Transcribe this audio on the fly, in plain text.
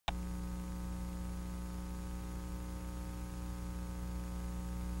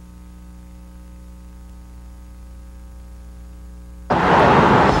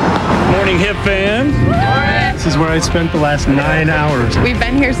morning, Hip fans. This is where I spent the last 9 hours. We've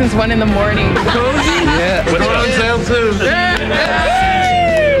been here since 1 in the morning. Cozy? Yeah. It's on sale too.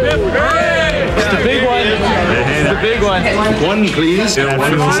 It's the big one. It's the big one. One, please. That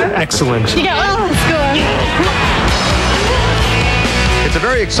feels excellent. Let's go. It's a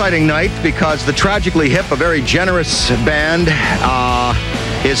very exciting night because the Tragically Hip, a very generous band,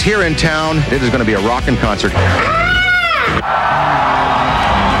 is here in town. It is going to be a rockin' concert.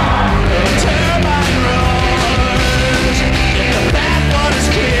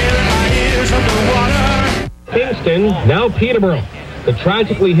 Kingston, now Peterborough. The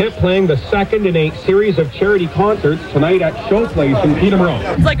Tragically Hip playing the second in a series of charity concerts tonight at Showplace in Peterborough.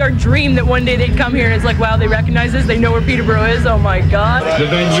 It's like our dream that one day they'd come here and it's like, wow, they recognize us, they know where Peterborough is, oh my God. The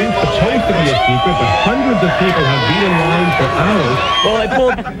venue supposed to be a secret, but hundreds of people have been in line for hours.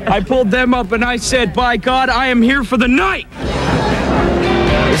 Well, I pulled them up and I said, by God, I am here for the night.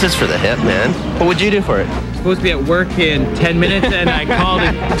 This is for the hip, man. What would you do for it? Supposed to be at work in 10 minutes and I called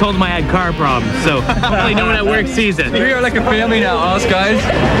and told them I had car problems. So hopefully no one at work sees it. We are like a family now, us guys.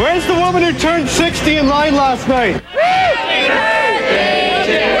 Where's the woman who turned 60 in line last night?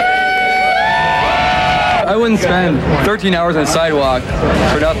 I wouldn't spend 13 hours on the sidewalk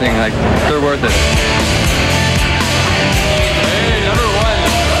for nothing. Like, they're worth it. Hey, number one.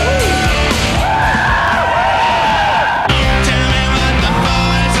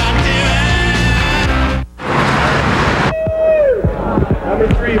 Number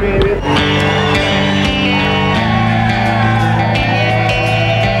 3, baby.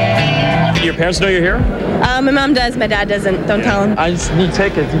 Your parents know you're here? My mom does, my dad doesn't. Don't tell him. I just need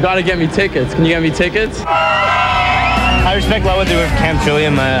tickets. You gotta get me tickets. Can you get me tickets? I respect a lot what they do with Camp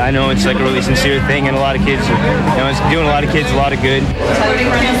Trillium. I know it's like a really sincere thing, and a lot of kids, it's doing a lot of kids a lot of good.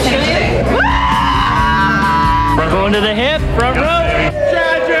 We're going to the Hip, front row.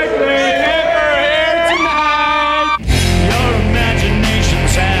 Tragically Hip are here tonight. Your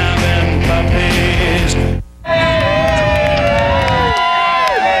imagination's having puppies.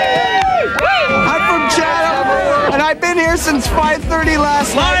 I'm from Chatham, and I've been here since 5:30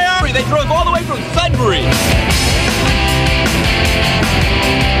 last night. They drove all the way from Sudbury.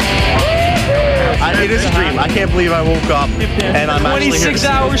 It is a dream. I can't believe I woke up and I'm actually here. 26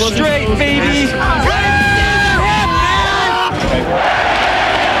 hours straight, baby.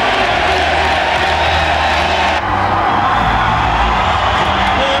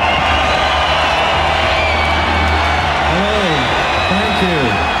 Thank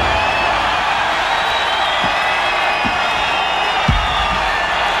you.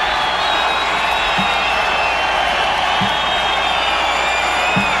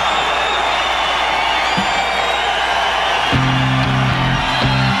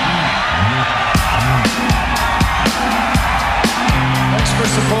 For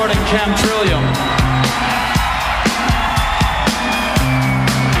supporting Camp Trillium.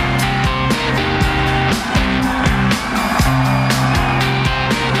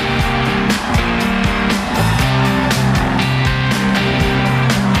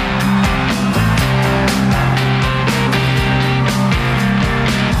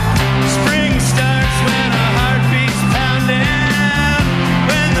 Spring starts when a heart beats pounding,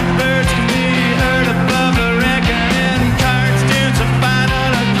 when the birds can be heard above the reckoning, cards dance a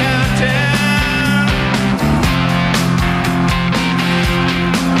final accounting.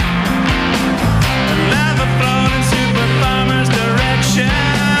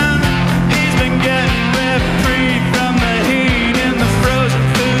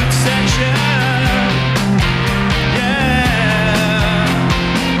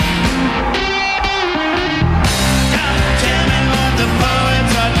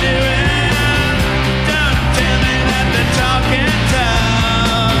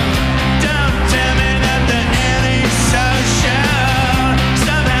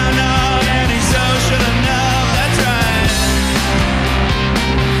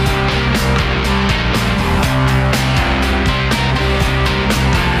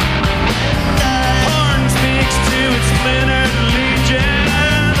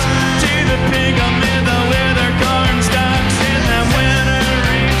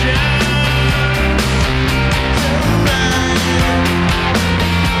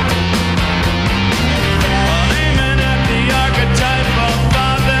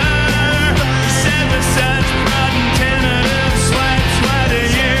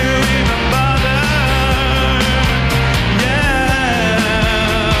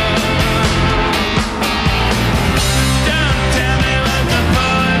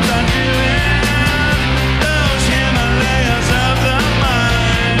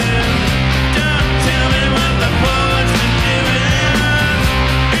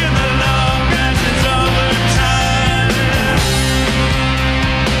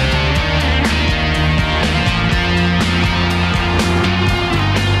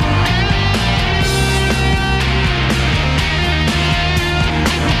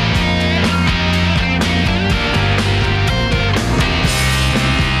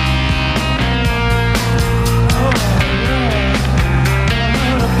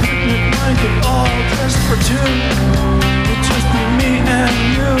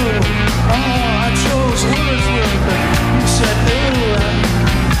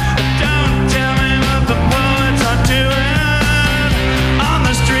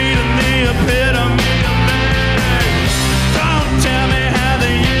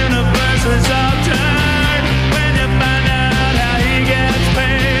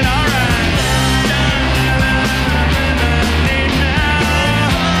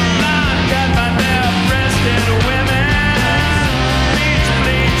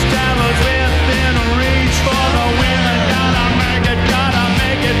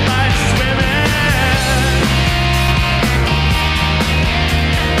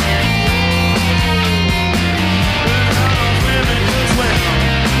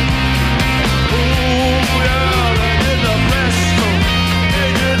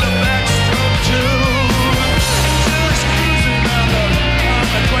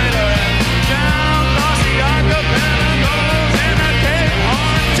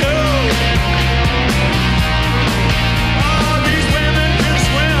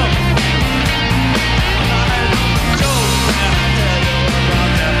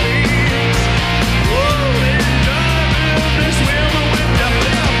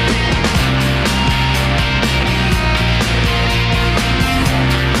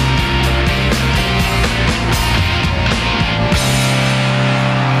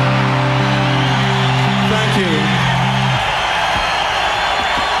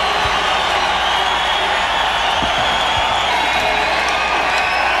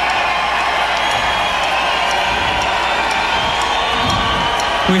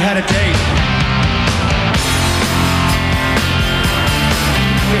 We had a date.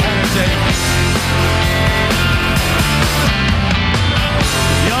 We had a date.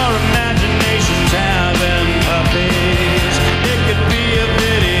 Your imagination's having puppies. It could be a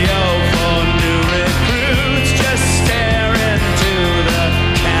video for new recruits. Just stare into the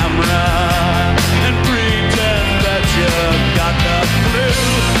camera and pretend that you got the flu.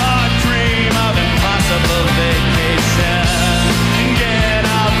 Or dream of impossible vacation. Get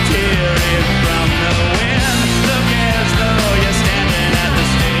out teary from the wind. Look as though you're standing at the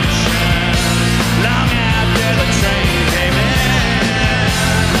station long after the train came in.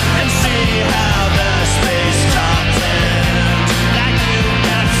 And see how the space talks ends. Like you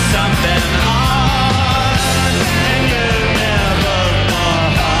got something on. And you never more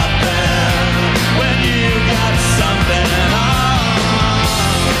happen when you got something on.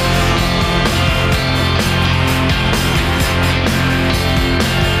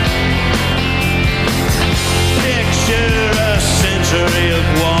 Picture a century of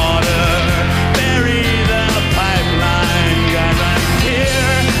water. Bury the pipeline guy right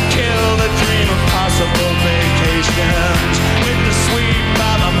here. Kill the dream of possible vacations with the sweep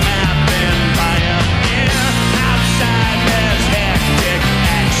of a map and pioneer. Outside there's hectic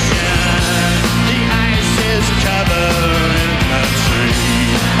action. The ice is covering the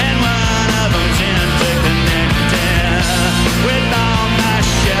tree, and one of them's interconnected with all my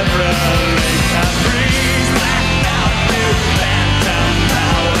Chevrolet Caprice. Blacked out through phantom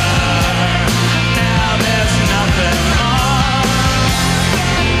power. Now there's nothing more.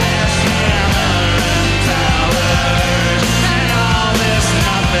 There's hammer and towers, and all this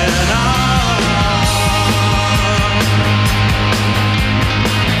nothing on.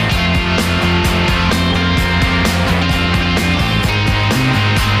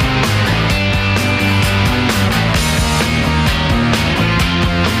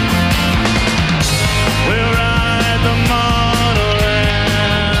 We'll ride the monorail,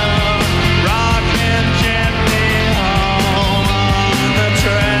 rocking gently home on the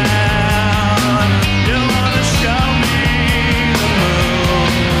trail. You wanna show me the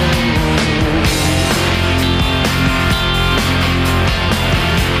moon?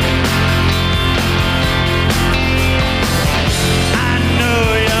 I know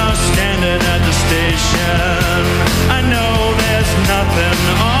you're standing at the station. I know there's nothing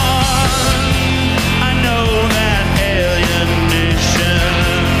on. I know that alienation.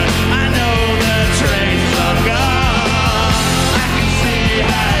 I know the trains are gone. I can see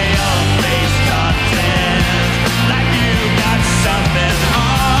how your face contends like you got something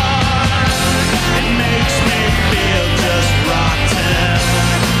on. It makes me feel just rotten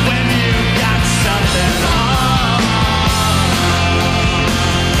when you got something on.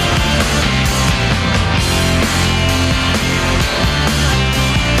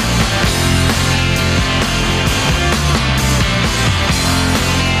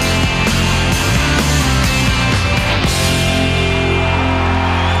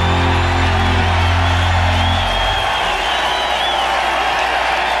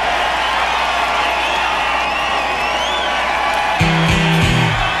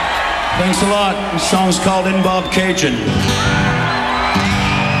 Thanks a lot. This song's called In Bobcaygeon.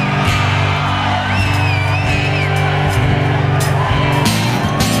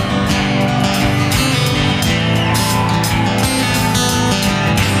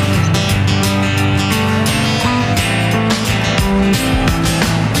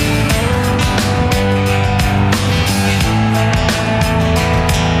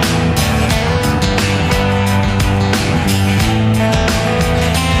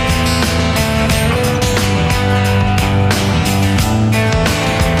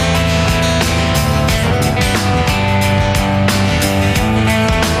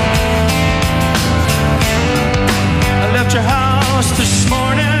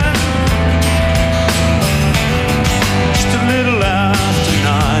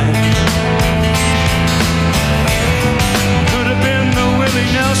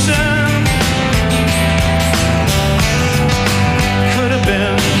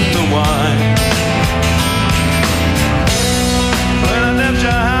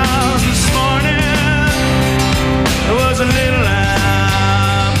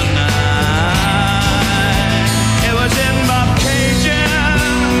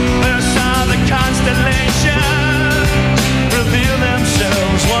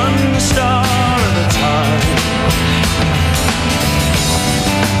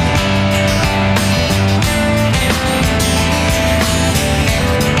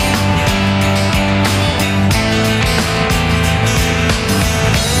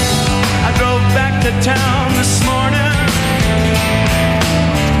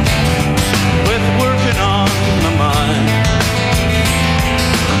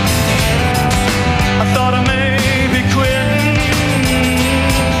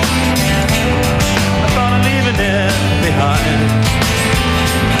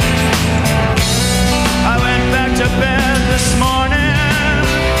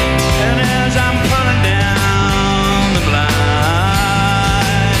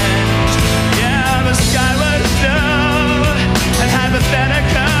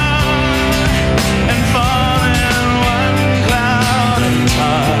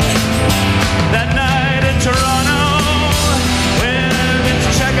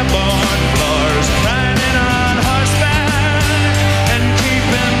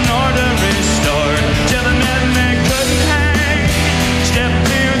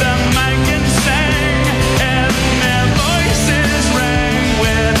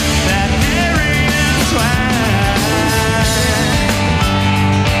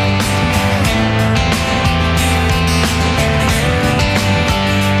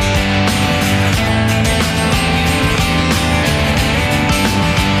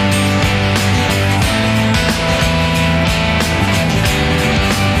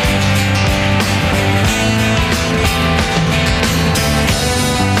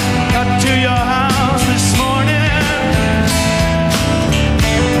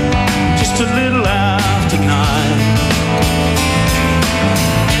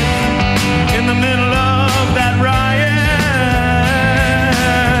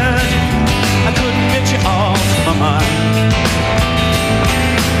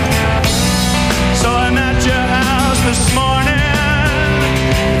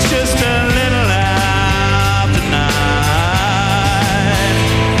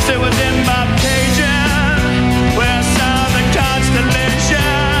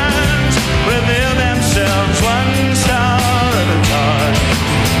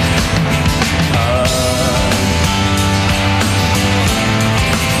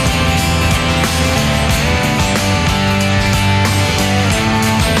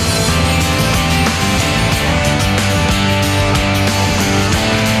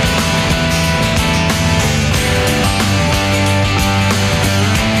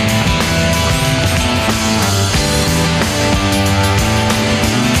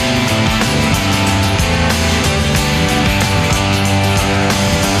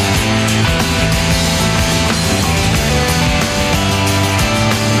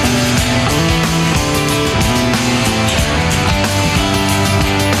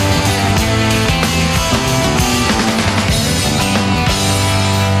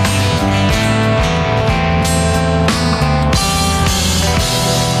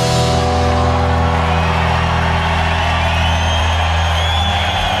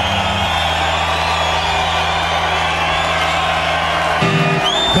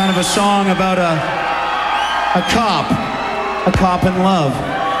 a song about a cop in love.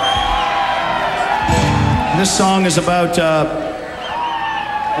 This song is about,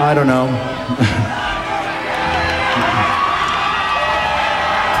 I don't know.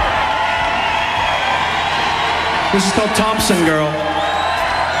 This is called Thompson Girl.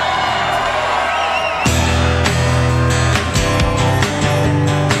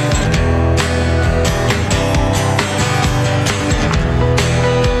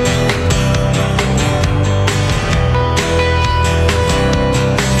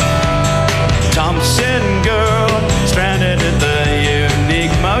 Thompson girl, stranded at the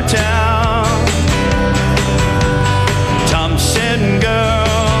unique motel. Thompson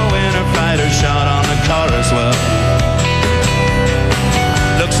girl, winter fighter shot on the car as well.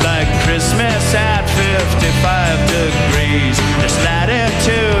 Looks like Christmas at 55 degrees. This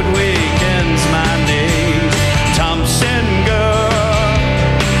latitude weakens my knees. Thompson girl.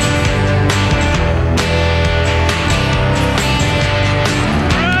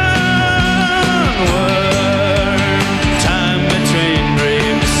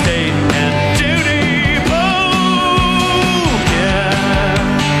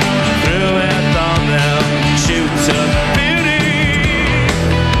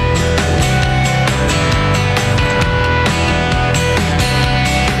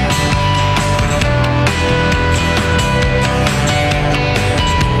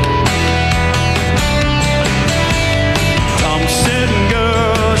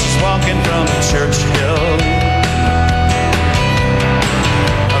 From Church Hill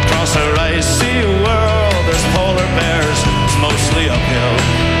across a icy world, there's polar bears, it's mostly uphill.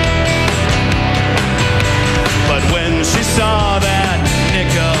 But when she saw that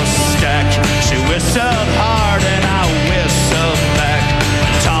nickel stack, she whistled hard and I whistled back.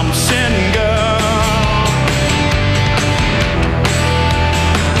 Thompson girl.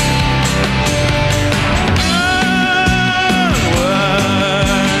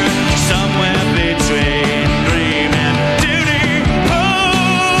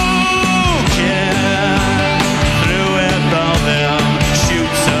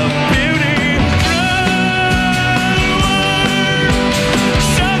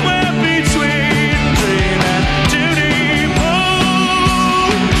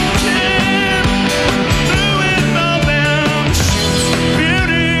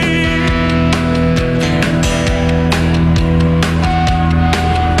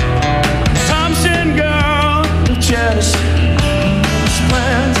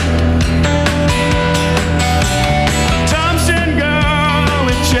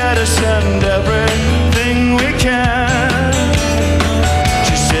 And everything we can.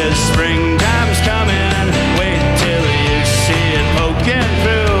 She says springtime's coming, wait till you see it poking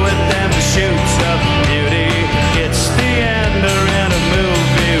through with them shoots of beauty. It's the end or in a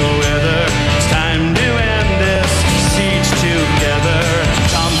movie with her. It's time to end this siege together.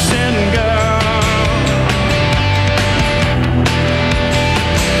 Thompson girl.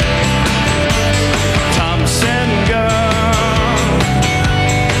 Thompson girl.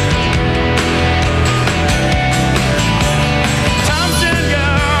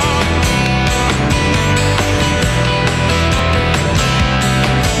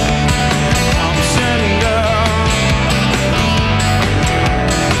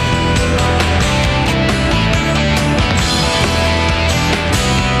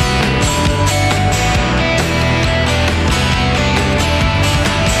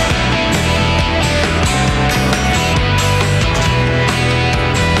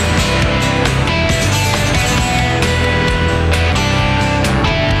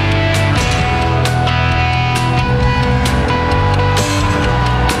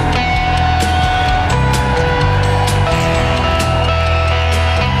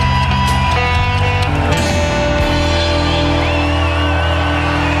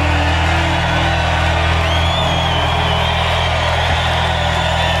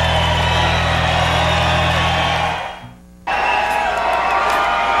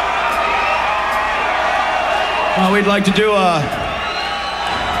 We'd like to do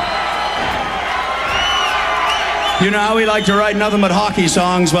you know how we like to write nothing but hockey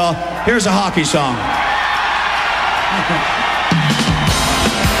songs? Well, here's a hockey song.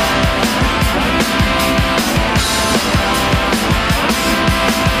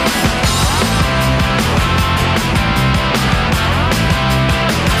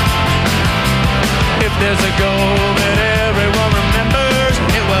 If there's a goal that everyone remembers,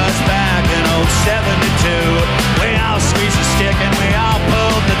 it was back in old 72. We all squeezed the stick and we all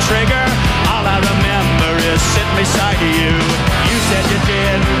pulled the trigger. All I remember is sitting beside you. You said you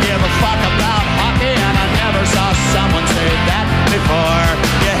didn't give a fuck about hockey, and I never saw someone say that before.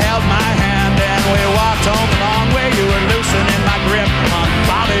 You held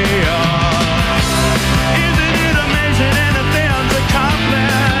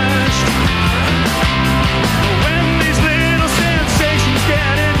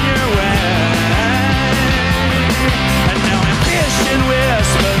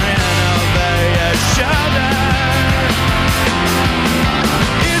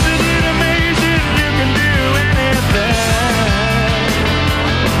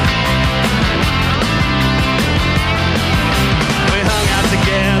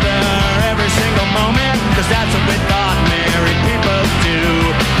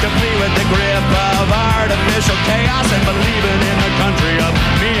chaos and believing in the country of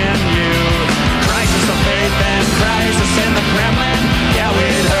me and you. Crisis of faith and crisis in the Kremlin. Yeah,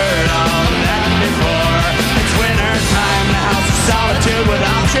 we'd heard all that before. It's winter time, the house of solitude with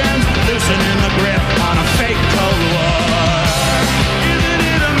options, loosening the grip on a fake Cold War. Isn't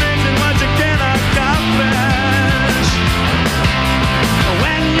it amazing what you can accomplish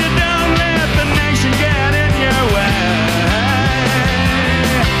when you don't let the nation get in your way?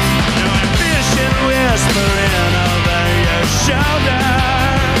 No ambition whispering of the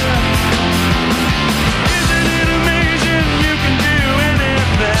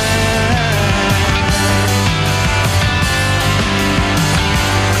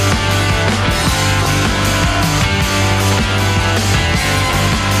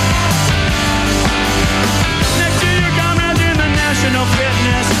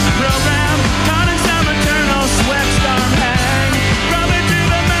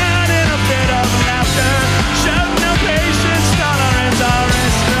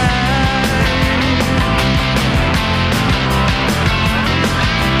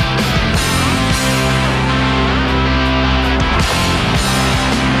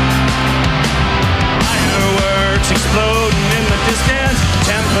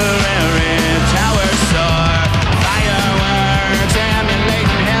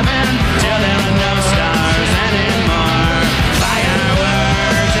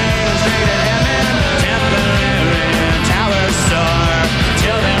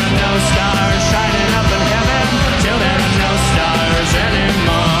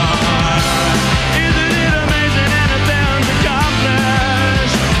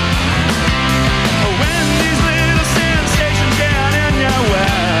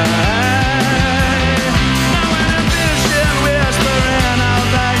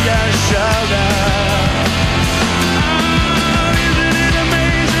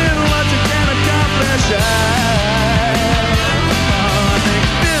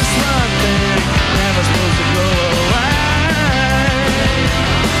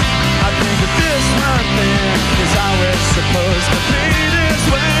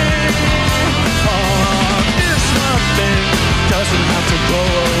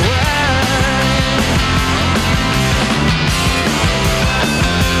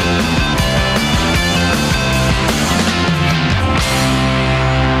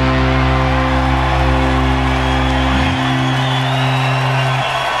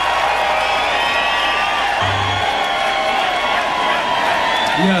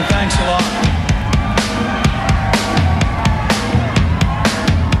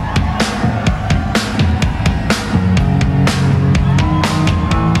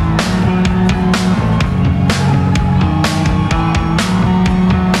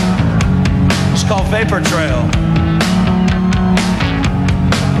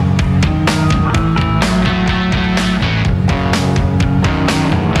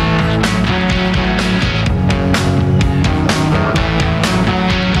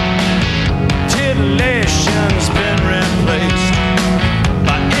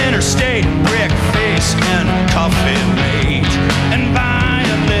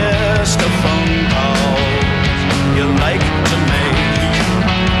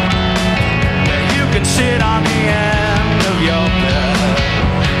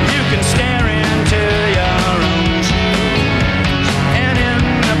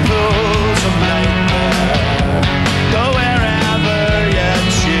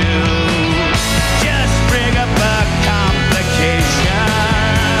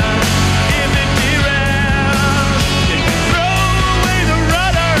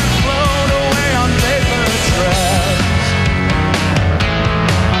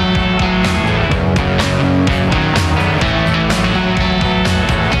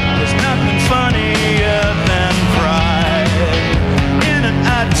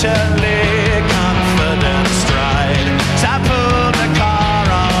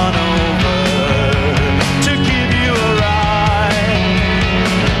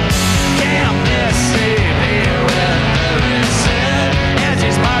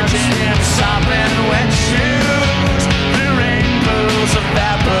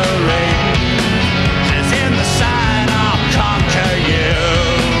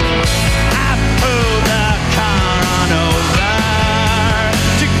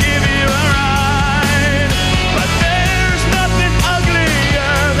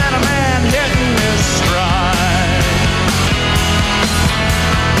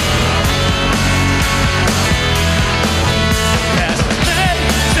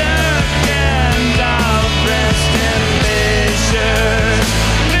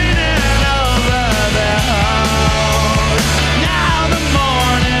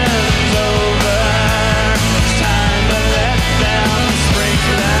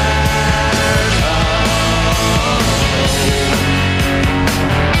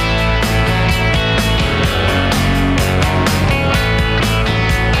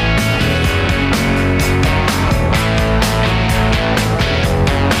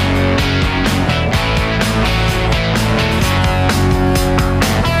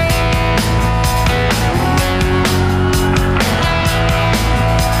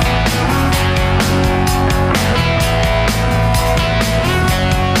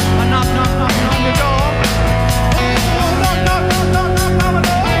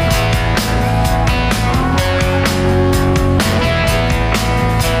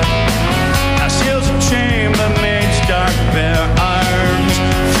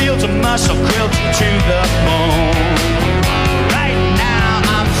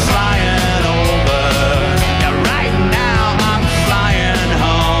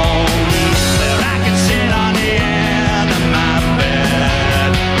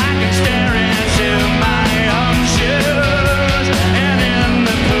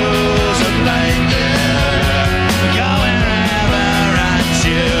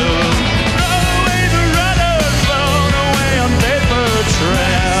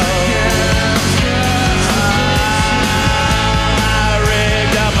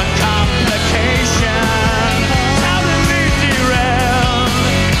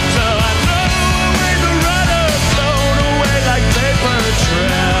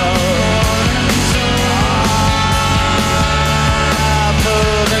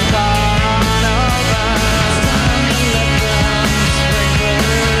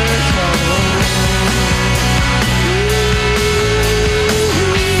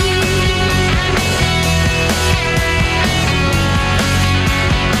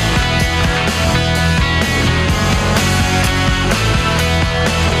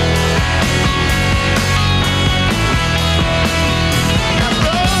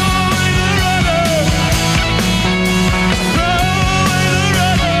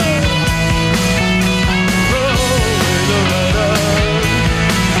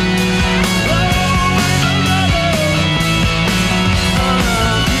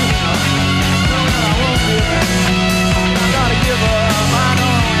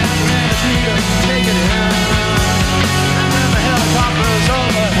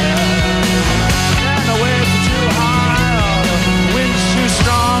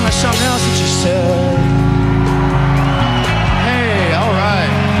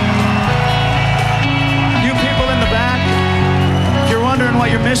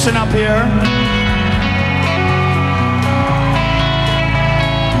you're missing up here.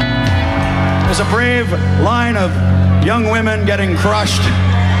 There's a brave line of young women getting crushed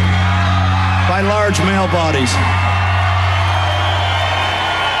by large male bodies.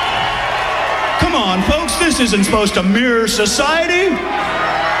 Come on, folks, this isn't supposed to mirror society.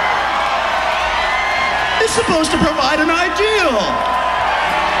 It's supposed to provide an ideal.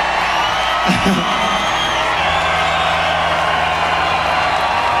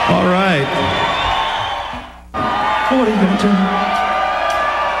 All right. What are you going to do?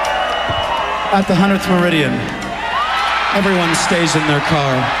 At the 100th Meridian, everyone stays in their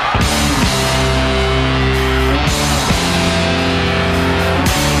car.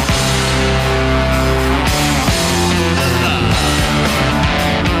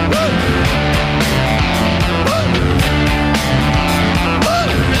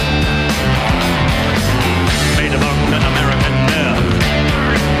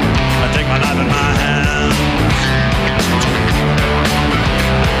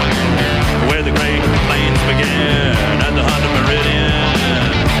 Where the great plains begin at the 100th Meridian,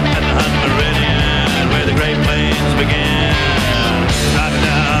 where the great plains begin. Driving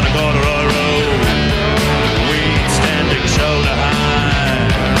down a corduroy road, weed standing shoulder high.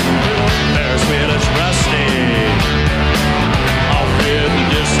 Ferris wheel is rusty, off in the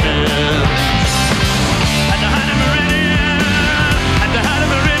distance. At the 100th Meridian, at the 100th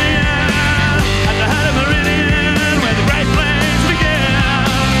Meridian, at the 100th Meridian, where the great plains begin.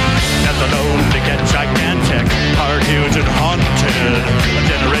 At the load to get gigantic, hard, huge, and haunted. A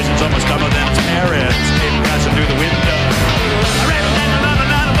generation's almost dumber than its parents. Came crashing through the window. I ran down on a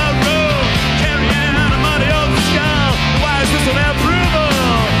boat road, carrying a muddy old skull. The wires whistle their approval.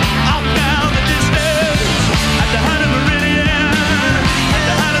 Off down the distance. At the 100th Meridian, at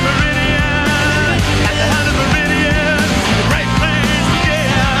the 100th Meridian, at the 100th Meridian, the great plains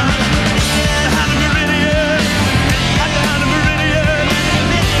begin. The 100th Meridian, at the 100th Meridian,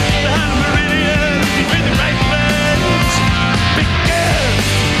 the 100th Meridian, with the great plains begin.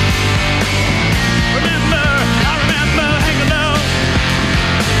 I remember hanging low.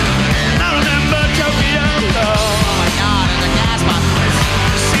 I remember Tokyo. Oh my God, it's a gas box.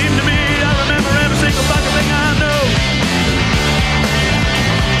 It seemed to me I remember every single fucking thing I know.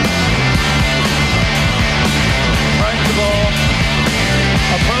 Right the ball,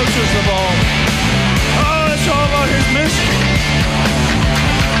 approaches the ball. Oh, it's over his mission.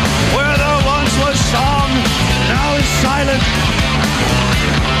 Where there once was song, now is silent.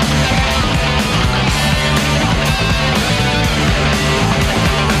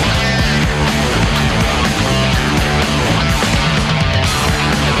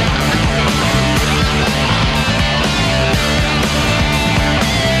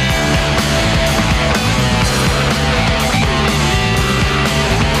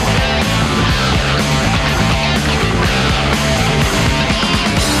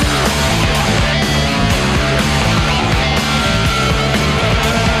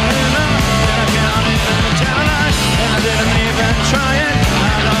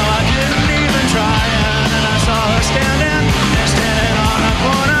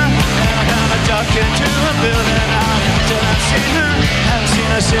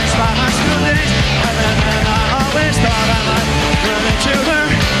 Since my high school days, and I always thought I might run into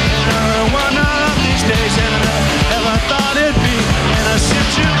her one of these days, and I never thought it'd be in a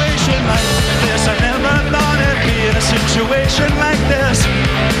situation like this. I never thought it'd be in a situation like this.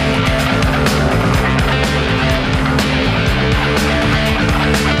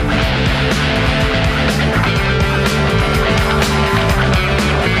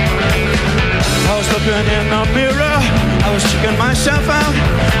 I was looking in the mirror, I was checking myself out.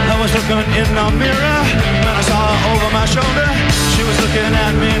 I was looking in the mirror, when I saw her over my shoulder. She was looking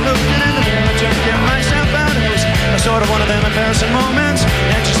at me, looking in the mirror, checking myself out. It was a sort of one of them embarrassing moments.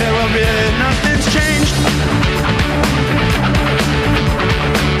 And she said, well, really, nothing's changed.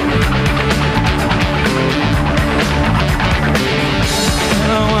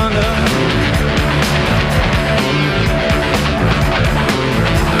 I wonder.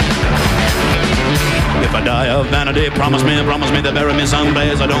 If I die of vanity, promise me to bury me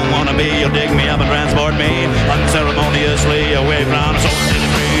someplace I don't want to be. You'll dig me up and transport me unceremoniously away from so many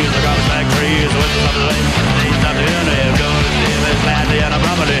trees. I got back trees with the lake. Ain't nothing in there. Go to steal this badly and I'm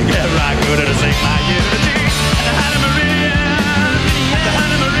probably get right good to sing my unity. At the 100th Meridian, at the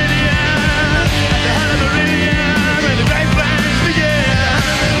 100th Meridian, at the 100th Meridian, where the great plains begin.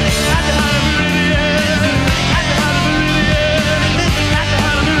 At the 100th Meridian, at the 100th Meridian, at the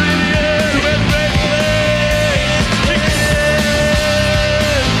 100th Meridian, where the great plains begin.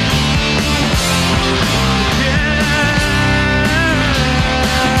 Yeah.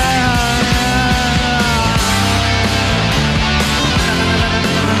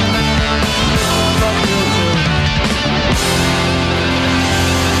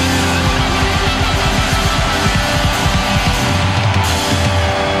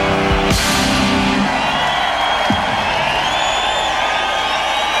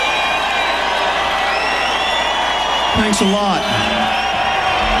 Thanks a lot.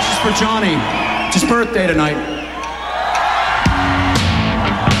 This is for Johnny. It's his birthday tonight.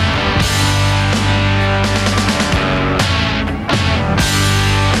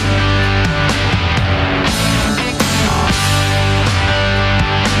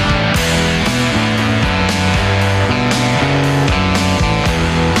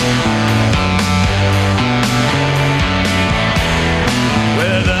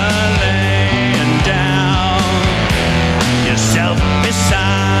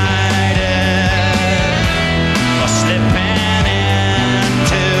 Beside it,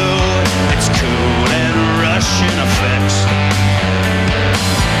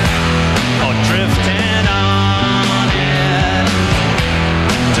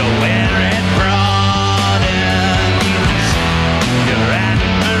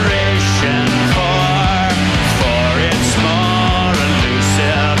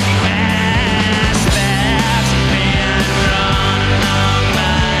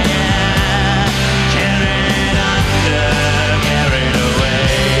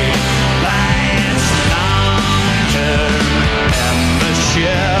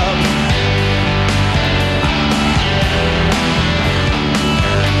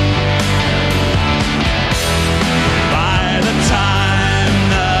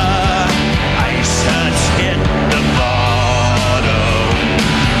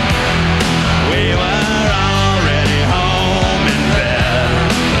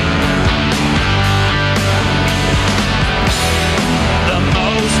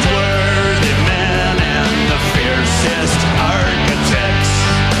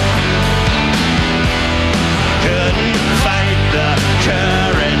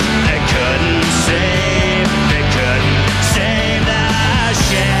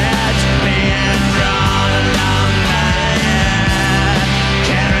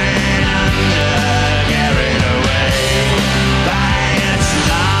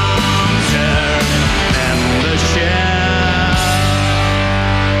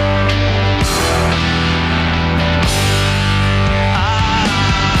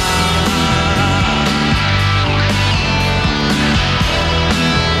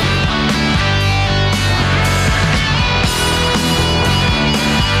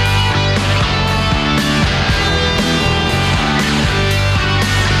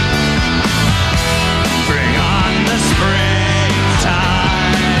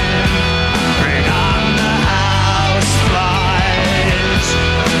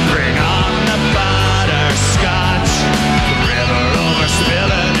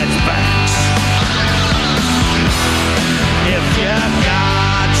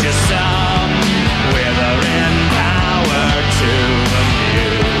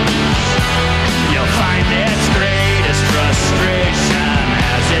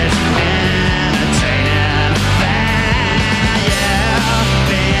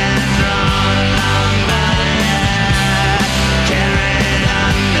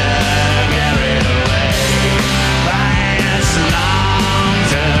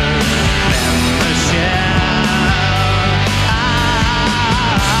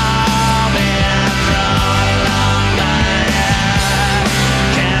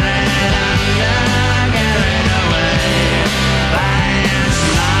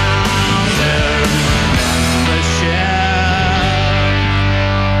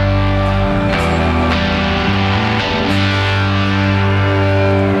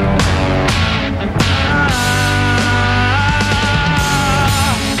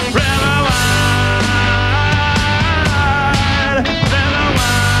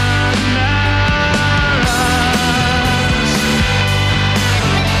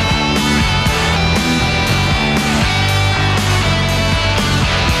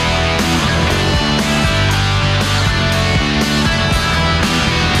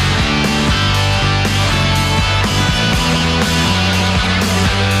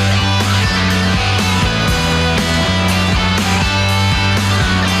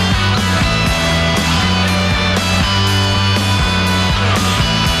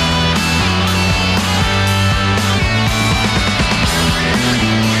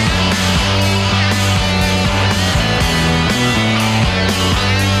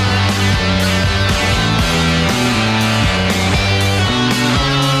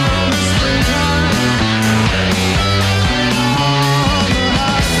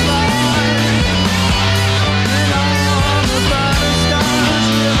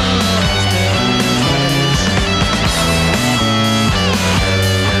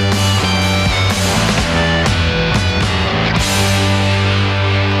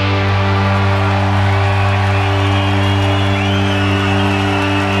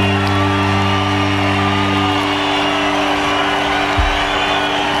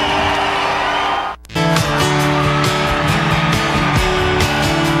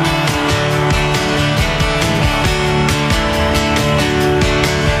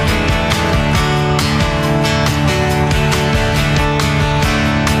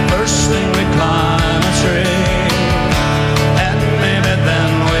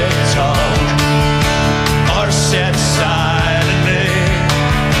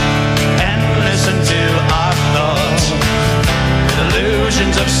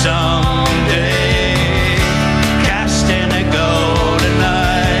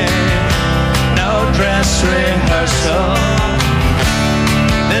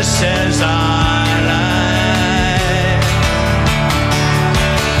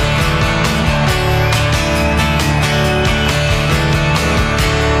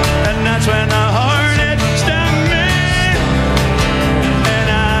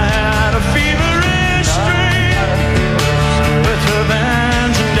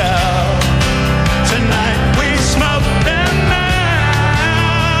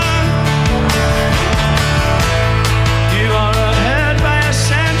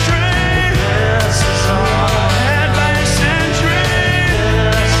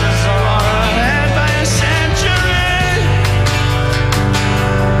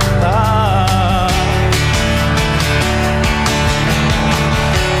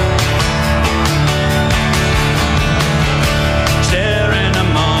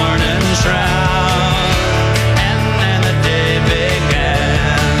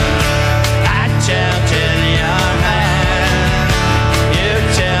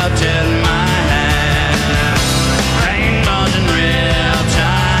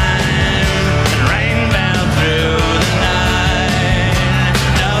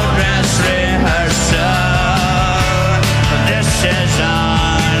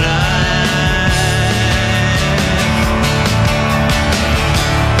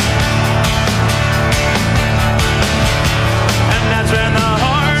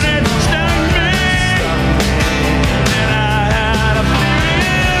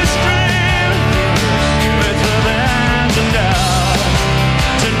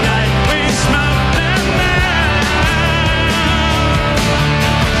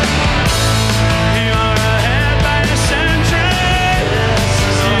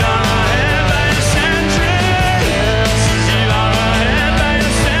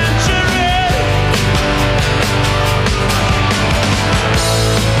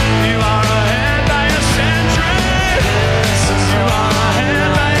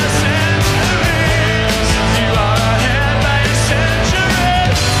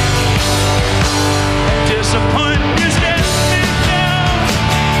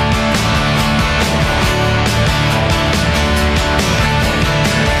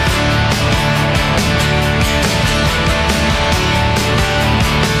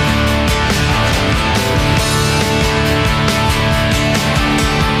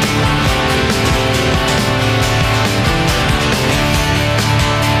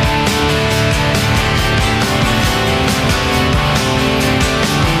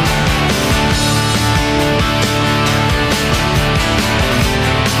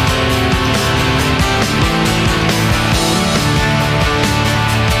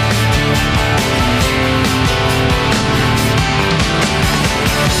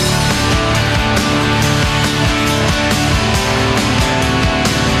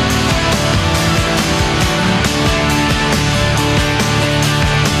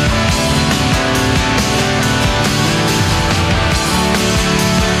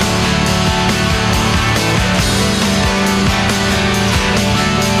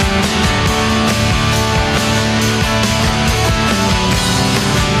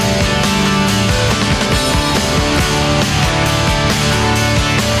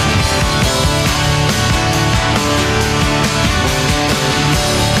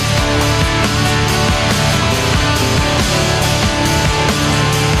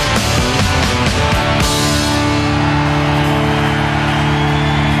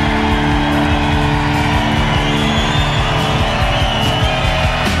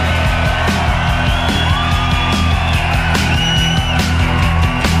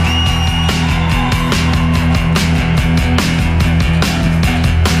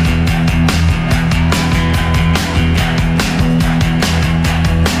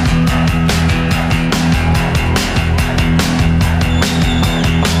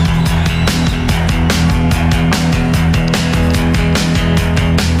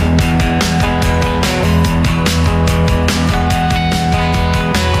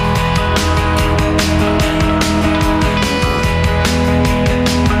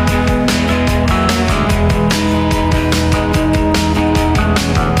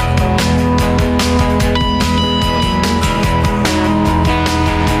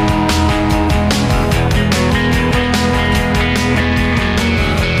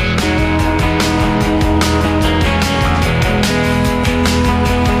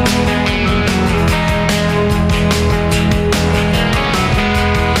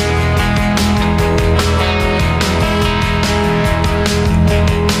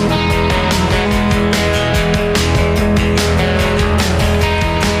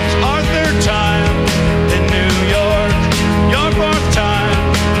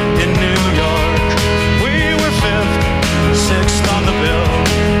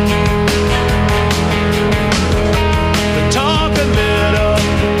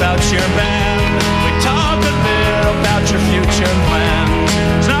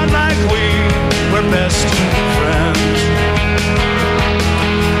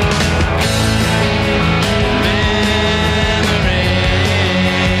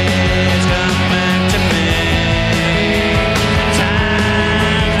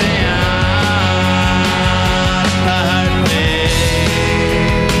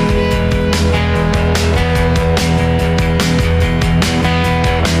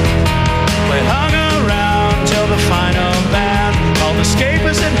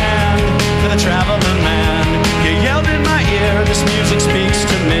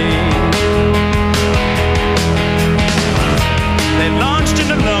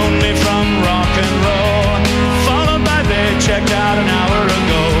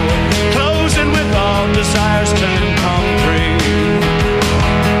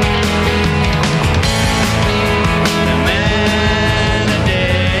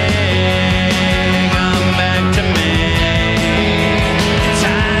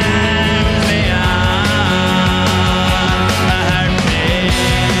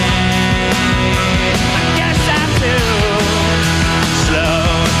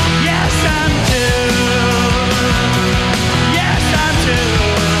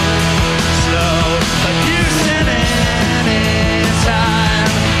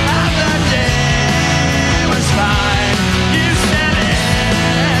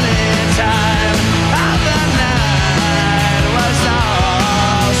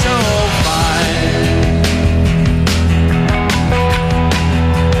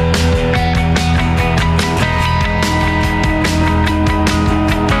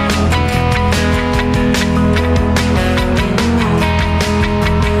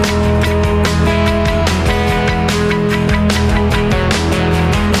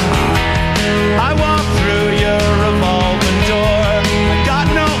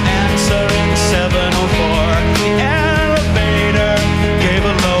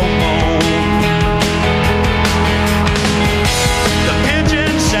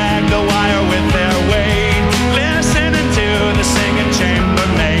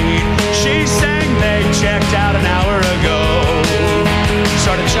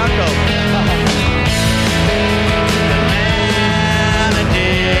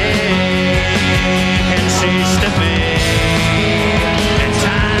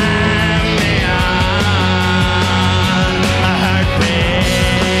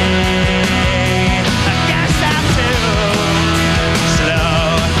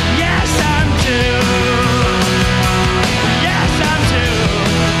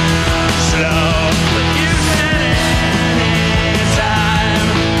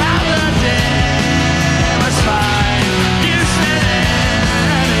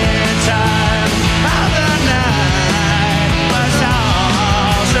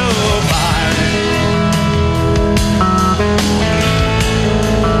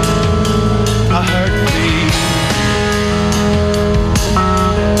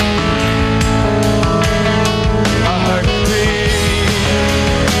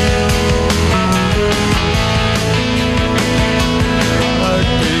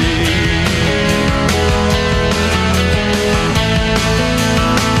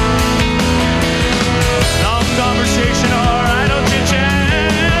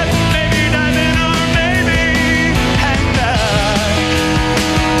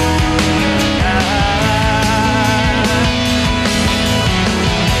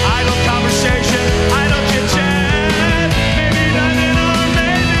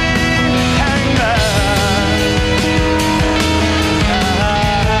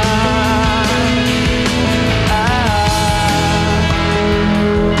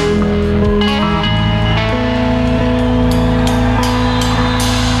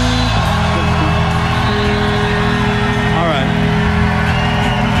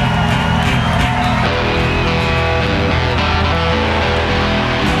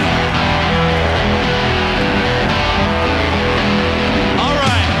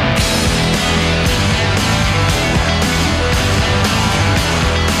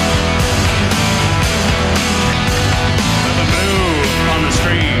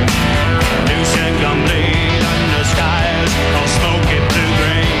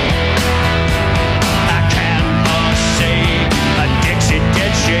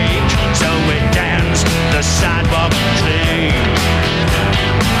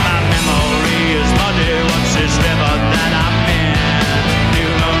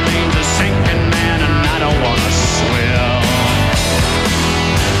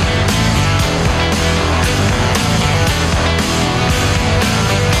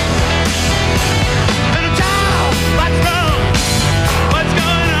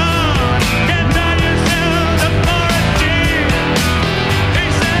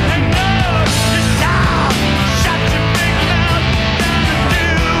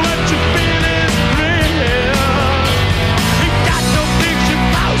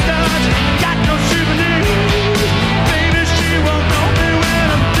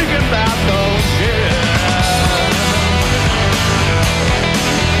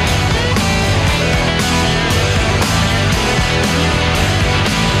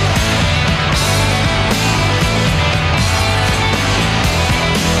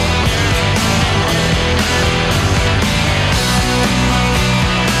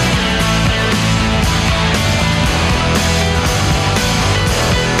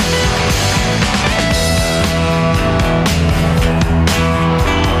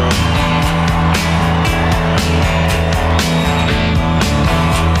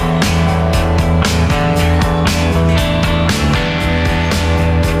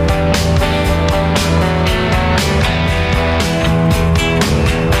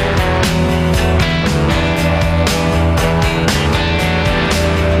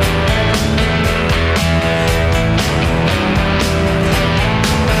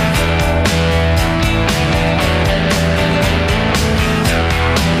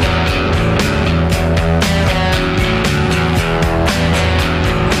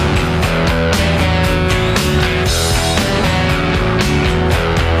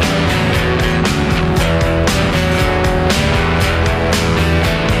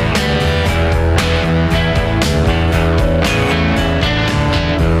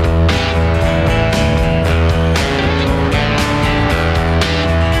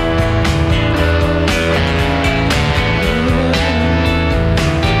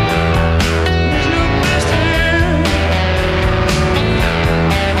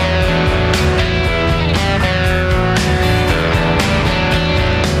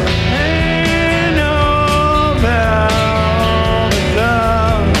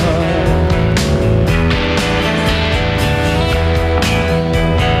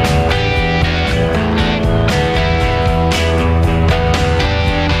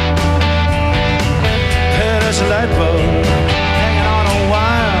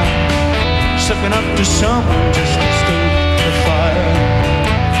 to someone just to stoke the fire,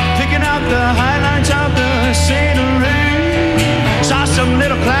 picking out the highlights of the scenery. Saw some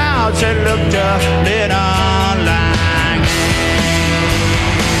little clouds that looked a little like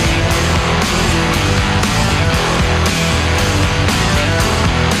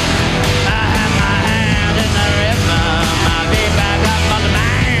I had my hand in the river, my feet back up on the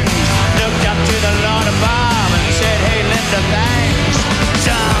bank, looked up to the Lord above and said, hey Linda, thanks.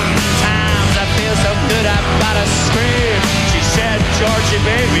 Sometimes I feel so good I gotta scream. She said, Georgie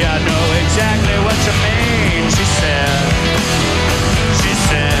baby, I know exactly what you mean. She said,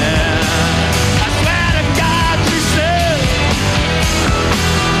 I swear to God, she said,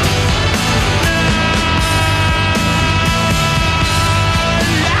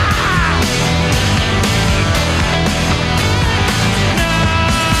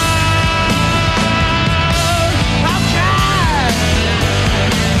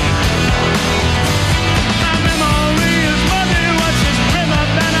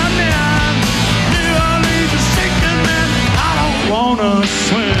 wanna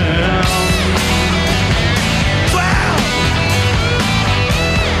swim. Swell!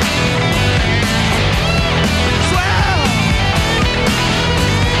 Swell!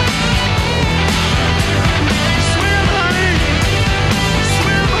 Swim, honey!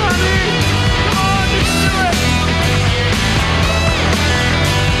 Swim, honey! Come on, you can do it!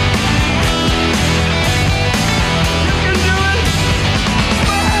 You can do it!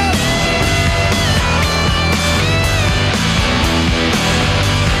 Swell!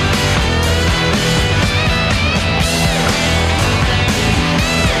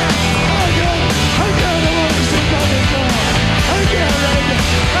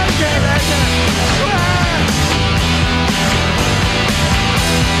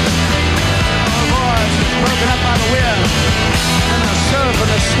 Broken up by the wind, and the surf and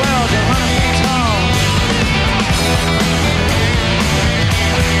the swells are 100 feet tall.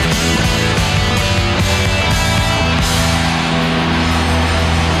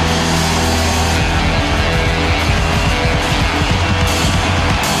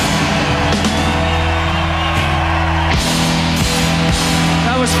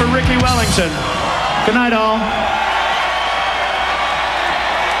 That was for Ricky Wellington. Good night, all.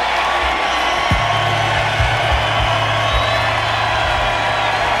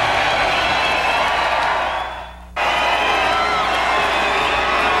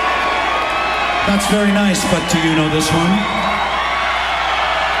 That's very nice, but do you know this one?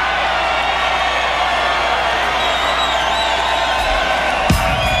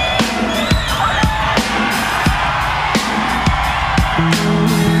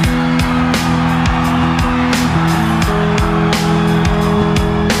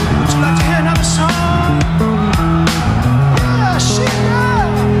 Would you like to hear another song? Yeah, shit, yeah.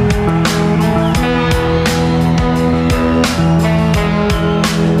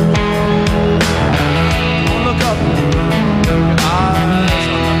 Look up.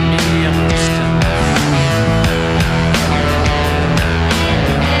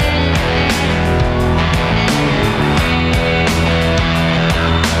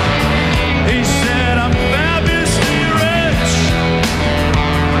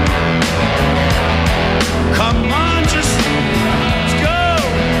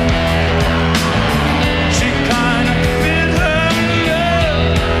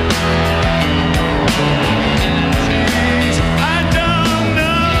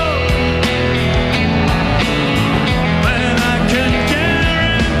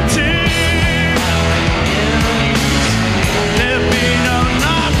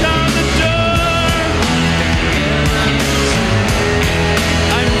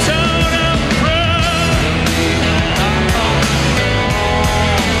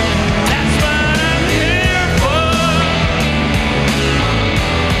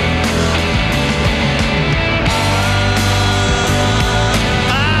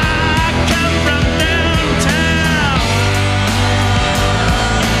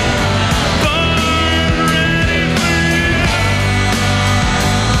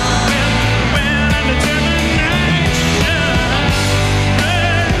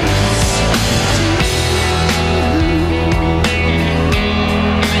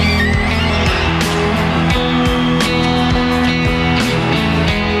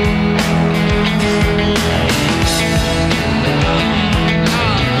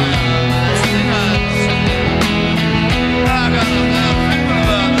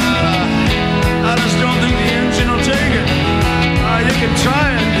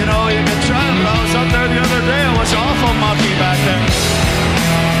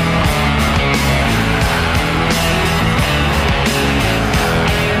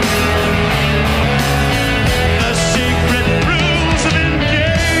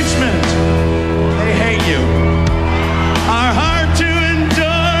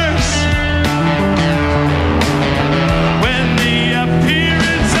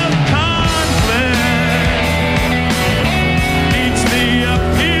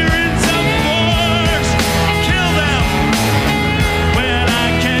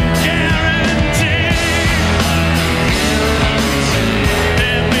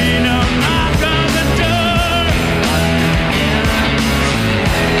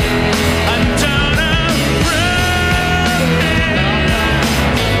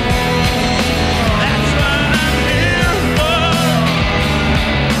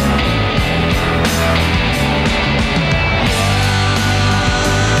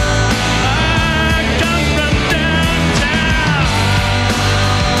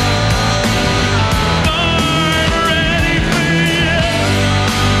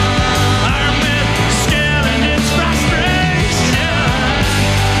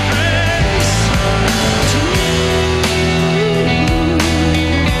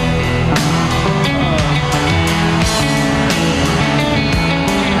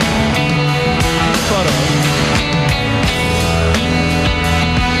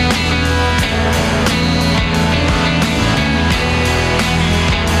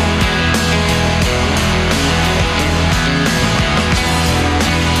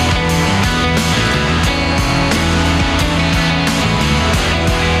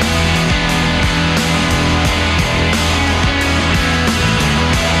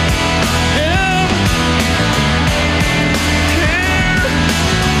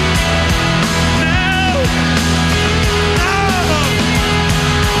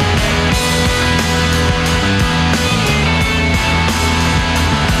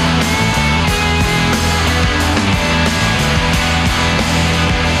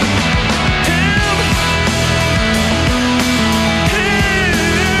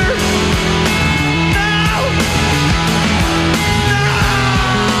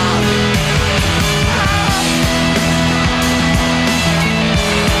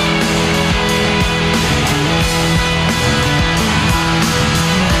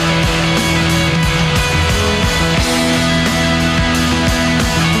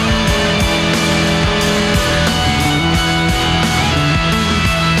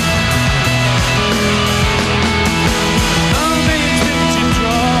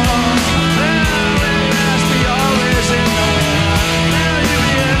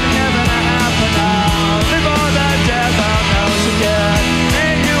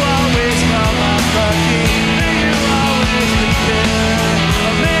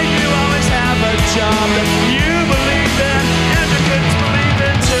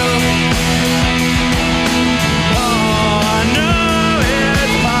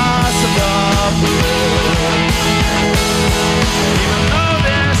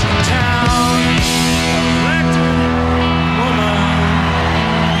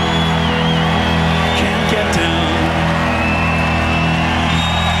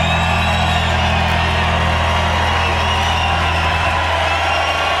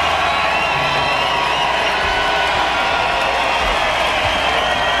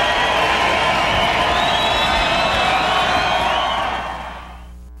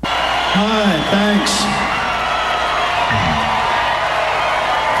 Thanks.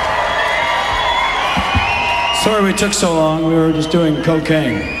 Sorry we took so long. We were just doing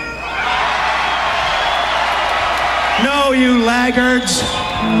cocaine. No, you laggards.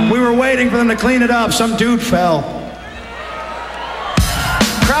 We were waiting for them to clean it up. Some dude fell.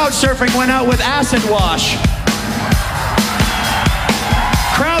 Crowd surfing went out with acid wash.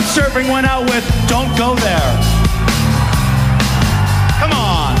 Crowd surfing went out with don't go there. Come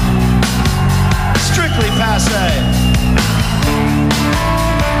on. Strictly passé.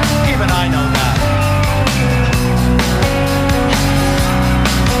 Even I know that.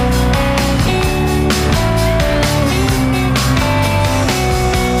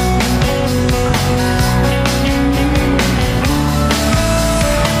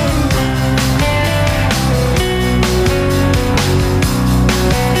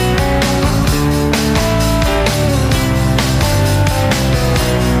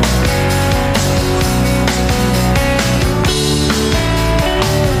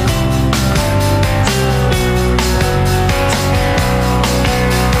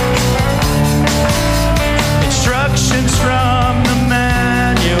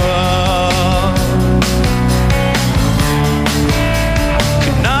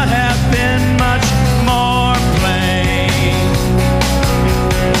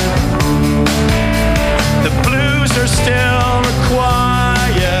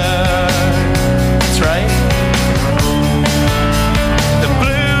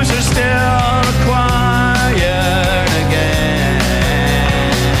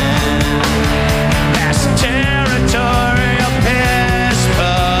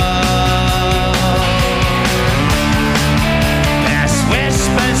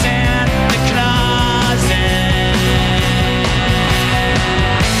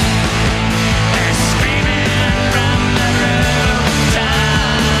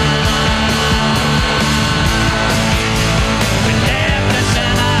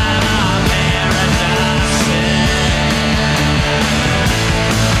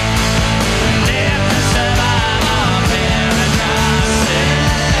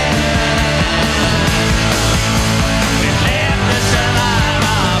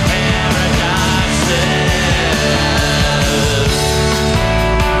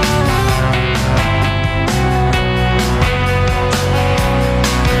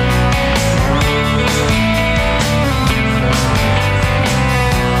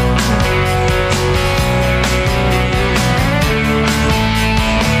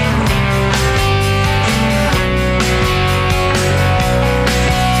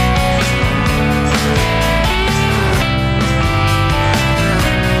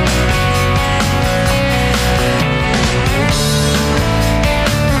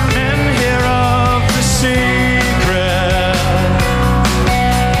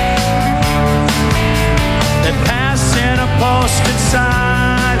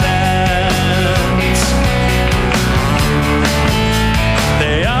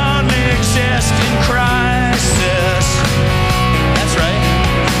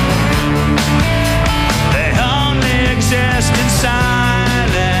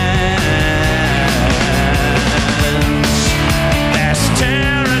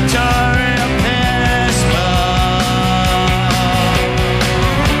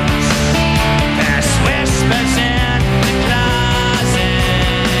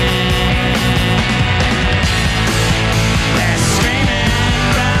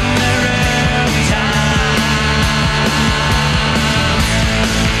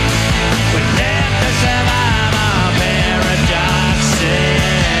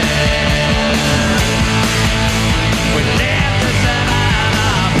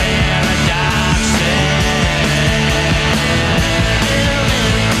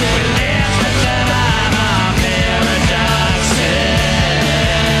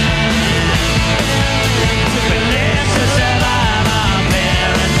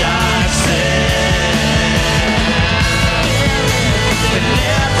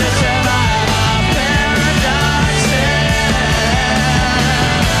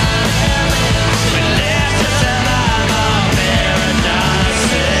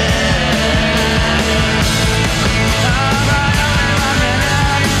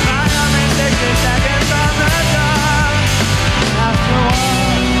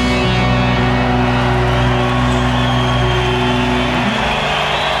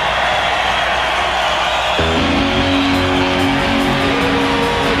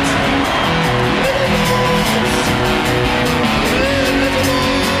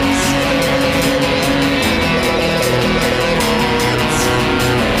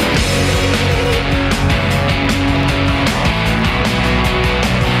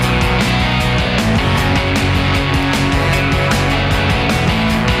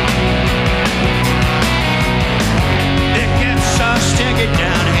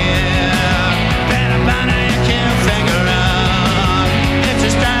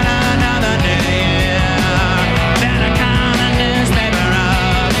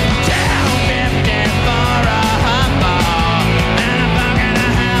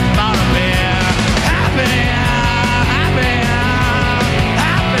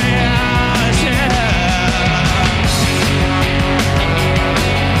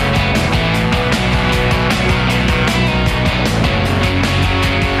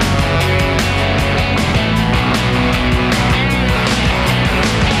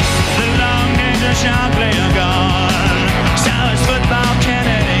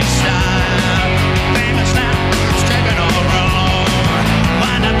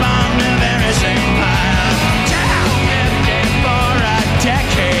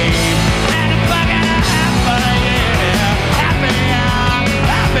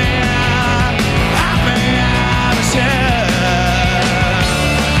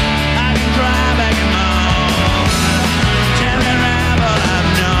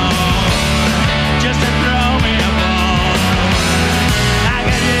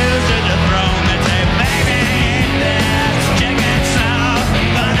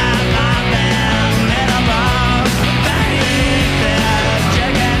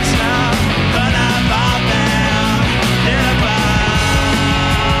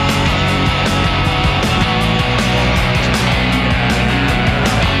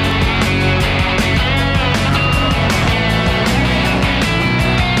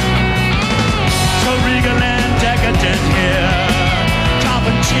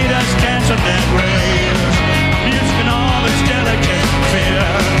 someday graves. Music and all its delicate fear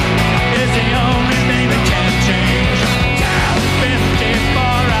is the only thing that can change. Down 54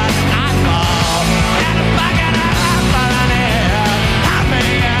 I fall, and if I get out for an air,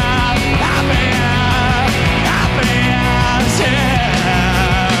 happy as here.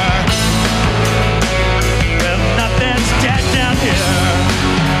 Well, nothing's dead down here,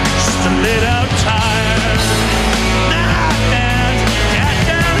 just a little tired. Nothing's dead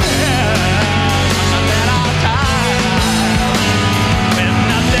down here, just a little tired. Well,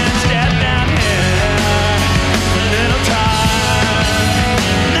 nothing's dead down here, just a little tired.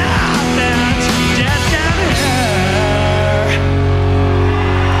 Nothing's dead down here,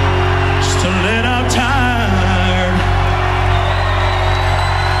 just a little tired.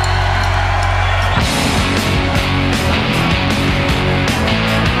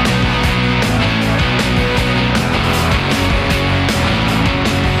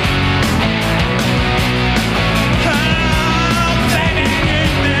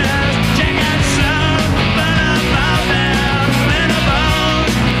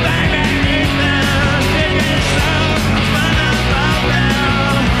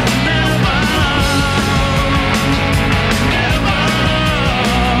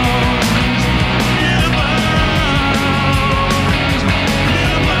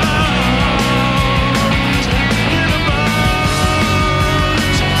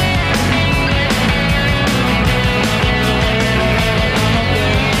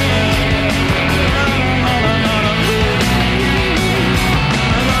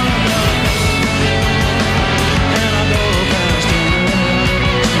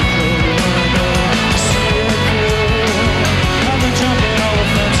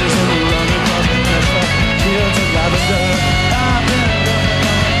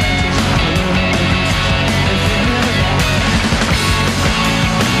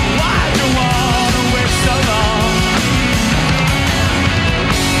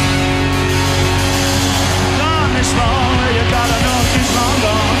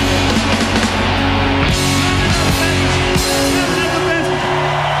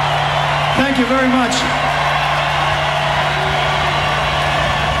 Thank you very much.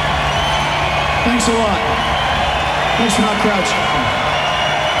 Thanks a lot. Thanks for not crouching.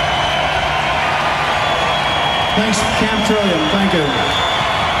 Thanks, Camp Trillium. Thank you.